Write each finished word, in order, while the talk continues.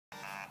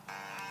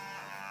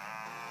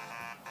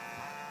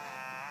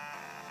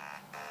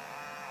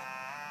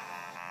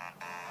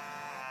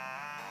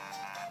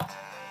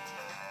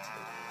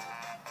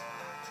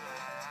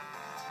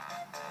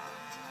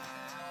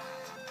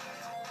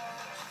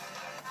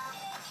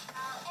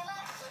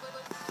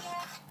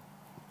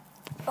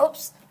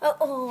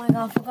Oh my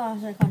god, I forgot I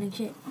was recording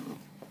shit.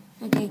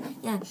 Okay,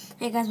 yeah.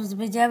 Hey guys, what's up?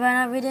 It's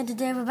another video.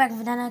 Today we're back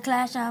with another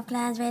Clash of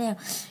Clans video.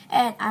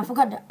 And I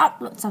forgot to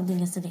upload something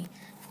yesterday.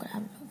 I forgot to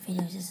upload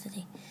videos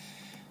yesterday.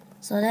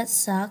 So that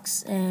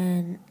sucks.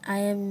 And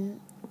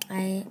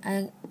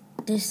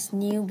this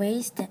new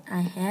base that I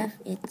have,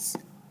 it's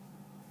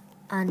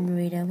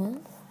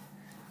unreadable.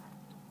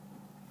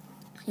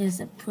 Here's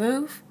the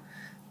proof.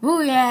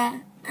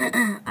 Booyah!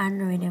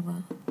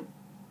 Unreadable.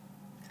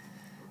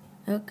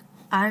 Look,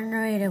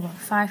 unreadable.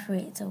 5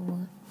 rates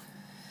over.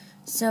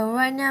 So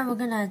right now we're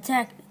gonna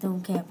attack.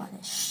 Don't care about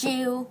the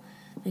shield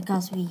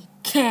because we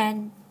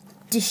can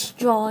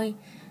destroy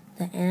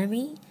the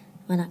enemy.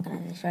 We're not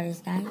gonna destroy this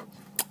guy.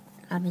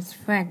 I'm his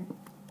friend.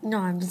 No,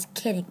 I'm just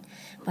kidding.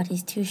 But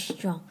he's too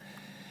strong.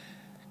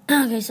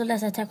 Okay, so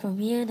let's attack from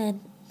here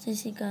then.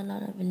 Since he got a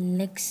lot of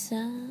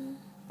elixir,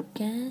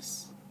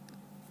 guess.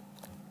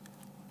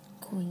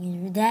 Going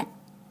in with that.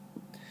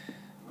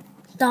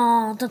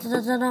 No,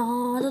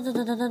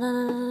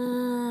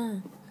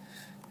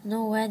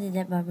 where did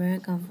that barbarian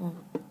come from?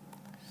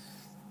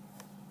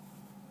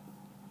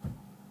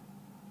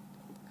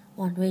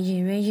 One,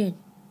 raging.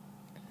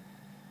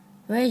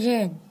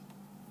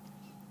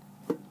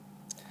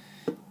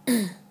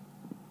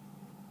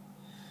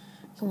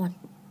 Come on.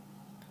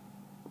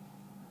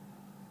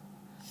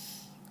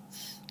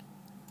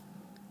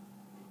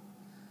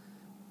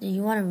 Do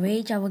you want to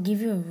rage? I will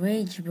give you a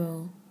rage,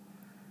 bro.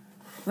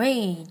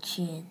 Rage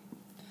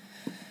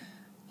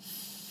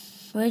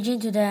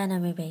into the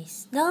enemy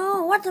base.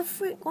 No, what the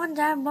freak? One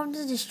giant bomb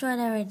just destroyed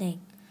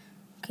everything.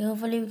 Okay,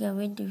 hopefully we can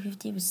win to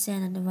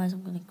 50%, otherwise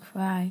I'm gonna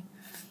cry.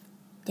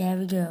 There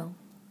we go.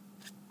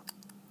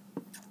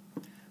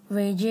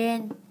 Rage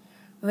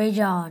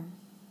on.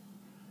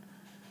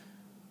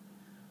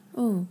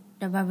 Ooh,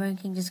 the barbarian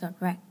king just got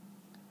wrecked.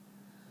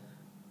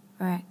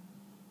 Wreck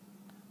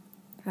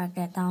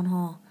that town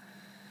hall.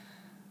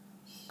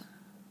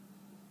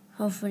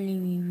 Hopefully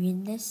we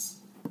win this.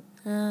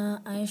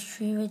 Ice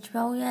tree rich.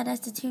 Oh yeah, that's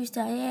the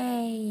 2-star.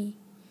 Yay!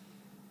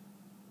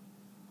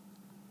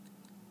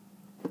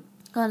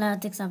 Go now,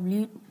 take some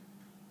loot.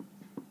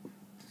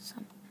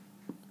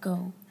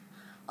 Go.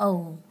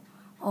 Oh,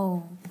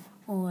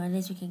 at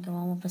least we can go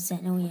on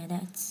 1%. Oh yeah,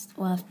 that's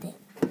worth it.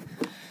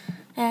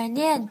 And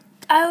yeah,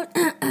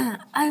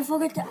 I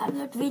forgot to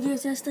upload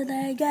videos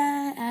yesterday,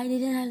 guys. I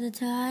didn't have the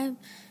time.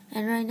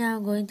 And right now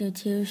I'm going to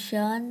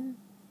tuition.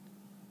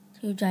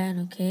 Giant,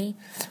 okay.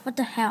 What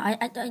the hell?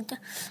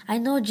 I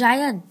know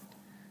giant.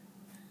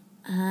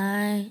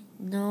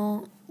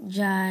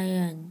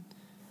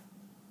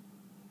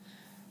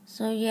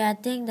 So yeah, I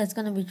think that's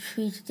gonna be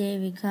 3 today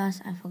because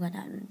I forgot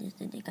that this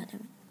today.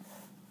 Goddamn.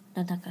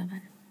 Don't talk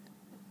about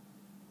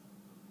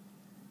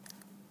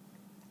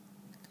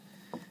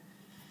it.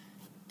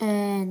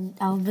 And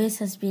our base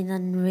has been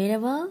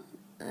unreadable.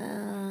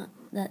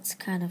 That's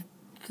kind of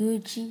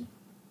Gucci.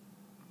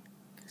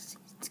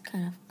 It's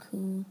kind of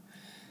cool.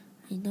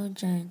 I know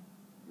giant,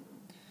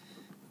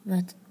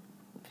 but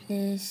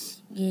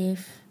please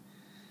give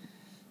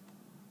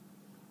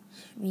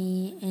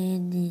me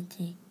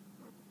anything.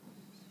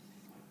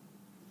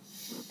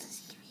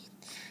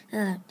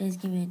 Please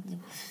give me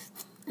anything.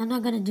 I'm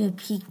not gonna do a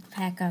peak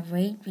packer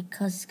raid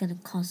because it's gonna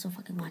cost so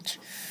fucking much.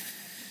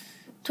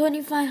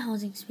 25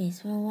 housing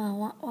space. Well,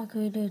 wow, what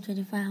can we do with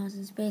 25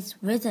 housing space?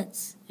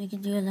 Wizards. We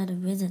can do a lot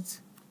of wizards.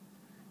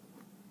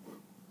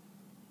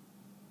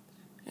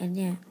 And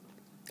yeah,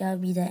 that'll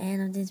be the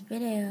end of this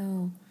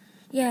video.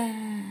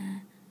 Yeah.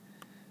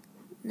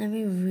 Let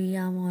me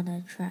re-arm all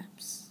the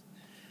traps.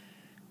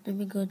 Let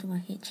me go to my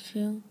HQ.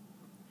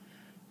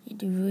 Need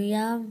to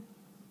re-arm.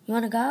 You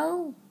wanna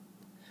go?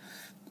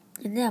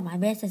 And yeah, my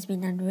base has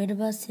been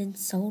unreadable since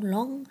so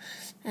long.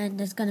 And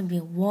there's gonna be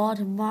a war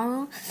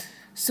tomorrow.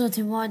 So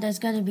tomorrow there's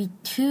gonna be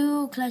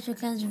 2 Clash of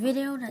Clans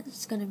video.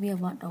 That's gonna be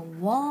about the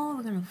war.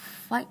 We're gonna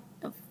fight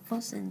the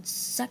first and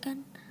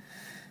second.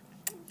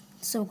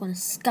 So we're gonna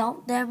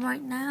scout them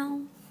right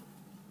now.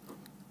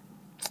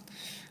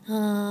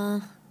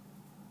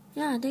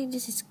 Yeah, I think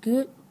this is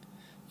good.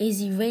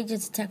 Easy raid,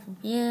 just attack from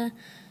here.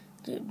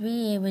 Did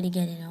we able to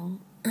get it all?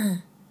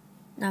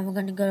 Now we're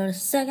gonna go to the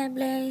second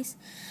place.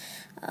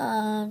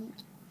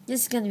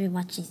 This is gonna be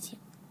much easier.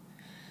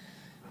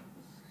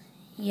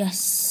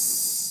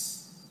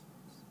 Yes.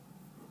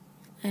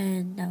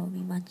 And that will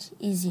be much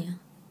easier.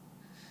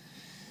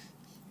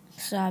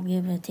 So I'll be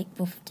able to take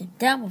both of them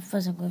down. But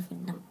first I'm going for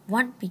number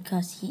 1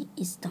 because he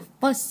is the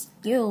first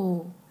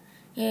skill.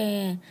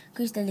 Yeah,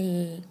 Crystal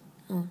League.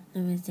 Oh,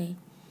 let me say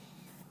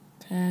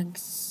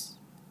thanks.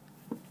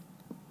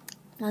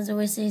 Once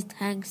always says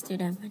thanks to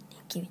them and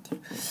they give it to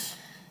you.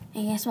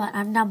 And guess what?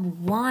 I'm number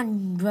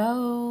 1,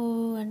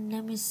 bro. And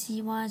let me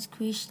see what's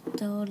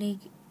Crystal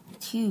League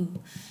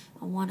 2.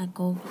 I wanna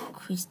go for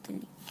Crystal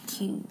League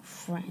 2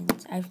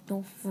 friends. I have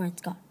no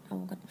friends. God,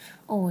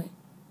 oh wait.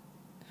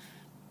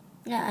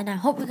 Yeah, and I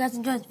hope you guys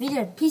enjoyed this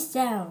video. Peace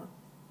out.